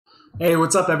Hey,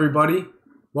 what's up everybody?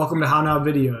 Welcome to How Now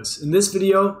Videos. In this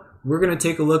video, we're going to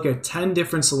take a look at 10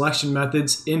 different selection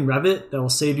methods in Revit that will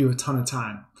save you a ton of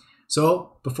time.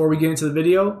 So, before we get into the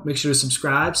video, make sure to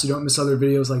subscribe so you don't miss other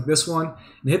videos like this one,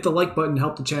 and hit the like button to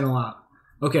help the channel out.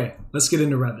 Okay, let's get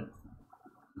into Revit.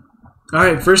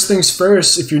 Alright, first things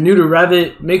first, if you're new to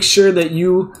Revit, make sure that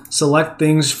you select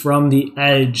things from the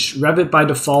edge. Revit by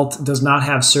default does not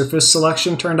have surface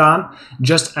selection turned on,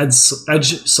 just edge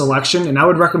selection, and I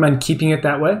would recommend keeping it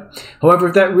that way. However,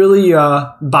 if that really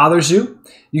bothers you,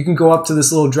 you can go up to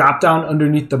this little drop down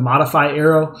underneath the modify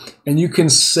arrow, and you can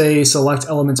say select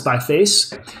elements by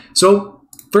face. So,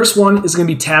 first one is going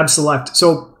to be tab select.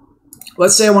 So,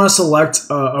 let's say I want to select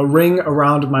a ring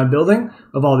around my building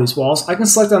of all these walls. I can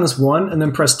select on this one and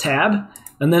then press tab,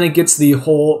 and then it gets the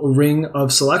whole ring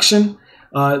of selection.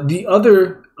 The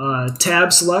other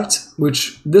tab select,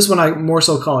 which this one I more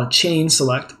so call a chain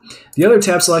select. The other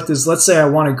tab select is, let's say I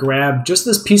want to grab just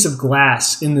this piece of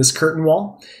glass in this curtain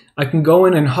wall. I can go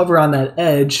in and hover on that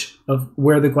edge of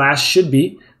where the glass should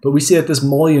be, but we see that this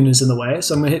mullion is in the way,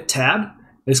 so I'm going to hit tab.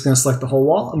 It's going to select the whole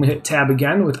wall. I'm going to hit tab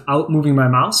again without moving my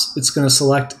mouse. It's going to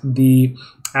select the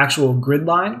actual grid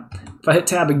line. If I hit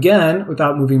tab again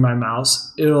without moving my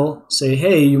mouse, it'll say,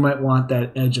 hey, you might want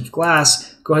that edge of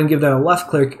glass. Go ahead and give that a left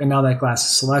click, and now that glass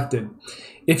is selected.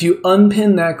 If you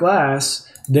unpin that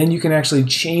glass, then you can actually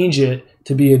change it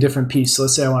to be a different piece. So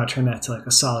let's say I want to turn that to like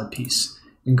a solid piece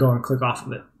and go and click off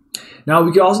of it. Now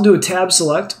we can also do a tab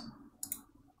select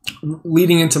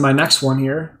leading into my next one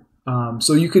here.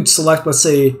 So you could select, let's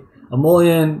say, a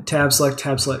mullion, tab select,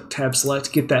 tab select, tab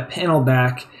select, get that panel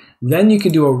back. Then you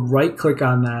can do a right click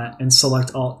on that and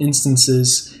select all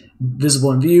instances,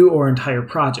 visible in view, or entire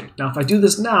project. Now if I do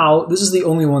this now, this is the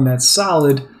only one that's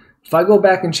solid. If I go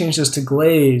back and change this to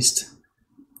glazed,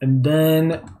 and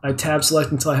then I tab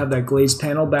select until I have that glazed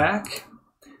panel back,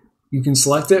 you can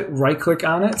select it, right click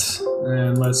on it,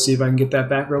 and let's see if I can get that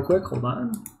back real quick. Hold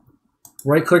on.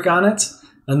 Right click on it,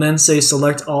 and then say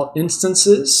select all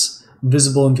instances,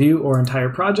 visible in view, or entire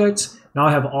project. Now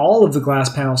I have all of the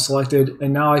glass panels selected,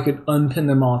 and now I could unpin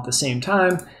them all at the same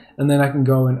time, and then I can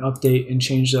go and update and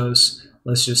change those,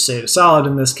 let's just say to solid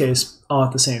in this case, all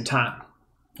at the same time.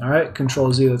 Alright,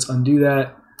 Control Z, let's undo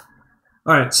that.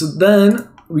 Alright, so then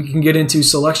we can get into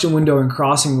selection window and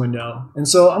crossing window. And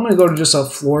so I'm going to go to just a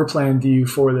floor plan view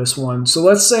for this one. So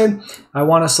let's say I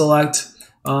want to select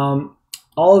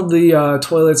all of the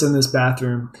toilets in this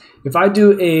bathroom. If I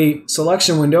do a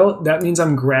selection window, that means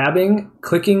I'm grabbing,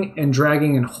 clicking, and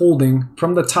dragging and holding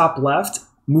from the top left,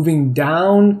 moving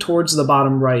down towards the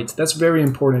bottom right. That's very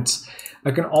important.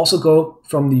 I can also go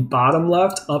from the bottom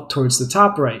left up towards the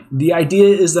top right. The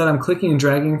idea is that I'm clicking and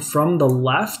dragging from the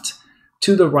left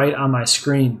to the right on my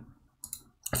screen.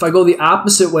 If I go the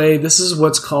opposite way, this is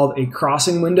what's called a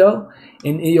crossing window,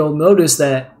 and you'll notice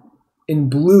that in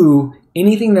blue,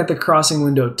 anything that the crossing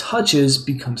window touches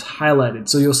becomes highlighted.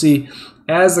 So you'll see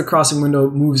as the crossing window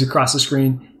moves across the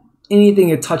screen, anything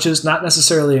it touches, not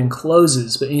necessarily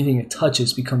encloses, but anything it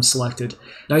touches becomes selected.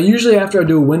 Now usually after I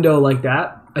do a window like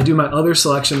that, I do my other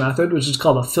selection method, which is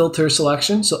called a filter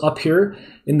selection. So up here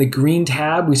in the green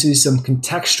tab, we see some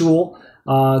contextual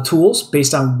tools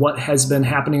based on what has been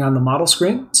happening on the model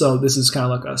screen. So this is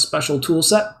kind of like a special tool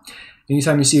set.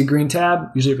 Anytime you see a green tab,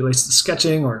 usually it relates to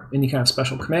sketching or any kind of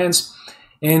special commands.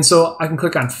 And so I can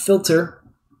click on filter,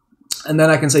 and then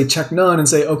I can say check none and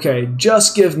say, okay,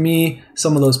 just give me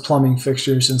some of those plumbing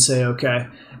fixtures, and say okay.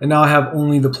 And now I have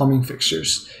only the plumbing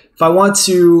fixtures. If I want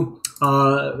to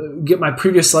get my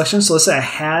previous selection, so let's say I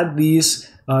had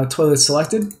these toilets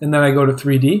selected, and then I go to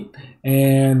 3D,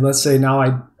 and let's say now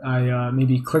I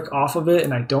maybe click off of it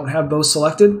and I don't have those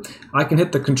selected, I can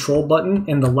hit the control button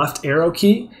and the left arrow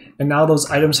key, and now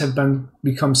those items have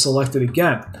become selected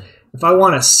again. If I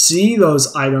want to see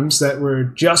those items that were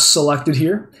just selected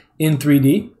here in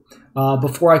 3D,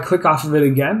 before I click off of it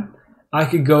again, I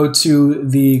could go to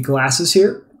the glasses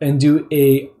here and do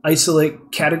a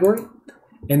isolate category,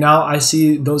 and now I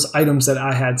see those items that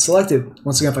I had selected.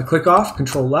 Once again, if I click off,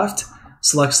 control left,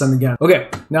 selects them again. Okay,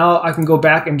 now I can go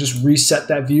back and just reset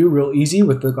that view real easy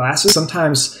with the glasses.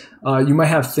 Sometimes you might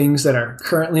have things that are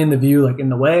currently in the view, like in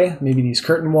the way, maybe these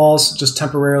curtain walls, just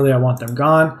temporarily I want them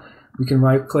gone. We can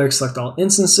right click, select all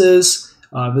instances,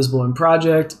 visible in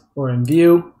project or in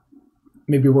view.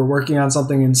 Maybe we're working on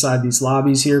something inside these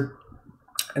lobbies here,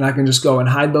 and I can just go and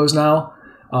hide those now.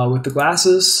 With the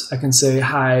glasses, I can say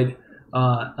hide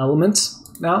elements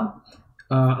now.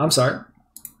 I'm sorry.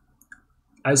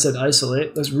 I said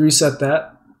isolate. Let's reset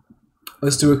that.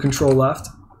 Let's do a control left.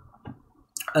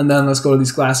 And then let's go to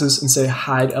these glasses and say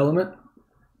hide element.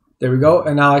 There we go.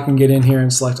 And now I can get in here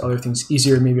and select other things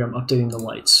easier. Maybe I'm updating the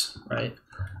lights, right?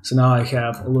 So now I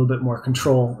have a little bit more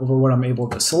control over what I'm able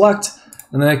to select.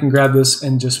 And then I can grab this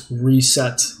and just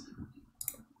reset.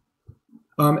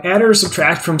 Add or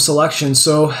subtract from selection.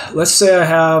 So let's say I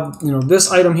have,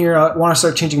 this item here. I want to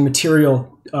start changing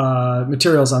materials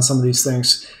on some of these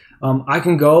things. I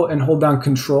can go and hold down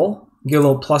Control, get a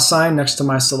little plus sign next to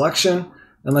my selection,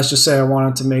 and let's just say I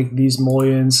wanted to make these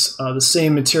mullions the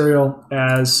same material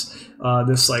as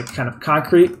this like kind of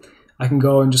concrete. I can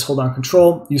go and just hold down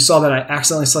Control. You saw that I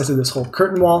accidentally selected this whole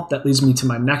curtain wall. That leads me to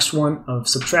my next one of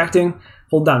subtracting.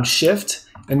 Hold down Shift,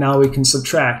 and now we can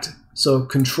subtract. So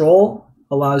Control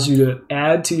allows you to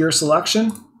add to your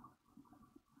selection,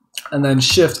 and then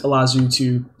Shift allows you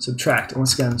to subtract. And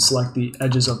once again, select the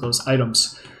edges of those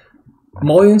items.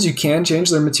 Mullions, you can change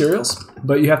their materials,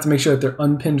 but you have to make sure that they're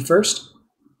unpinned first.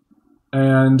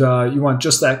 And you want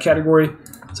just that category.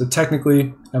 So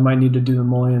technically, I might need to do the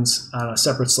mullions on a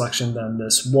separate selection than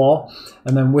this wall.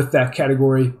 And then with that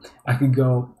category, I could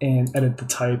go and edit the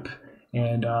type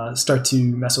and start to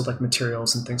mess with like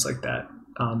materials and things like that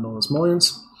on those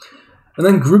mullions. And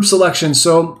then group selection.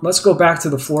 So let's go back to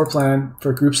the floor plan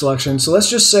for group selection. So let's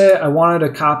just say I wanted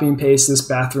to copy and paste this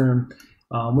bathroom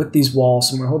with these walls.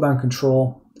 So I'm going to hold down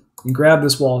Control and grab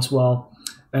this wall as well.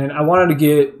 And I wanted to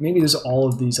get, maybe there's all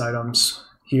of these items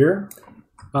here,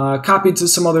 copied to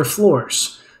some other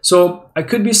floors. So I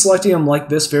could be selecting them like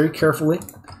this very carefully,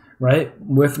 right?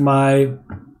 With my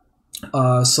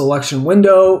selection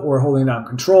window or holding down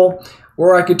Control,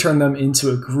 or I could turn them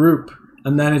into a group.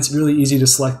 And then it's really easy to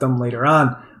select them later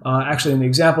on. Actually, in the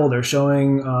example, they're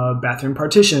showing a bathroom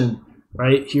partition,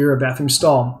 right? Here, a bathroom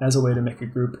stall as a way to make a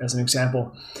group as an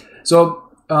example. So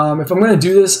if I'm going to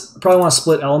do this, I probably want to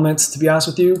split elements, to be honest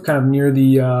with you, kind of near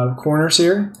the corners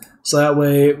here. So that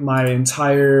way my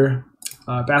entire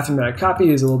bathroom that I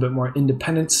copy is a little bit more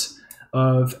independent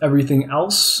of everything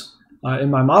else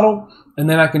in my model. And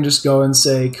then I can just go and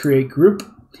say create group.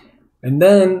 And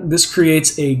then this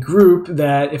creates a group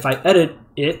that if I edit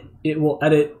it, it will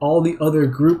edit all the other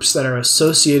groups that are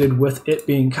associated with it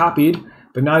being copied.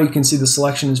 But now you can see the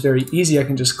selection is very easy. I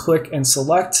can just click and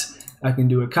select. I can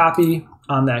do a copy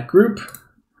on that group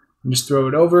and just throw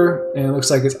it over. And it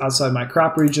looks like it's outside my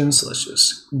crop region. So let's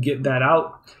just get that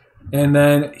out. And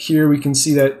then here we can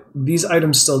see that these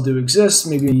items still do exist.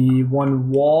 Maybe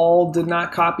one wall did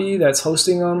not copy that's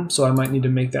hosting them. So I might need to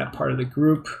make that part of the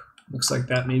group. Looks like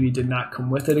that maybe did not come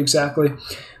with it exactly.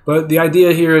 But the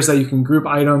idea here is that you can group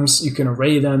items, you can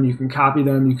array them, you can copy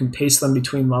them, you can paste them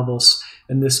between levels.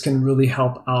 And this can really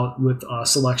help out with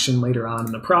selection later on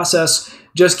in the process.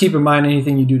 Just keep in mind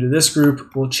anything you do to this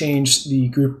group will change the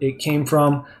group it came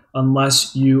from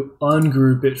unless you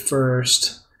ungroup it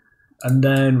first and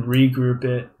then regroup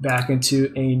it back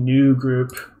into a new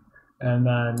group. And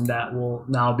then that will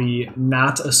now be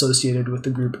not associated with the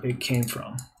group it came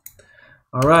from.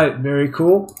 All right, very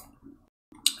cool.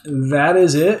 That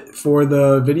is it for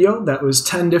the video. That was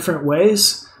 10 different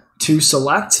ways to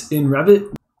select in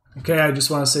Revit. Okay, I just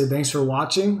want to say thanks for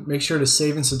watching. Make sure to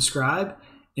save and subscribe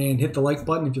and hit the like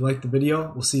button if you liked the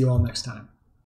video. We'll see you all next time.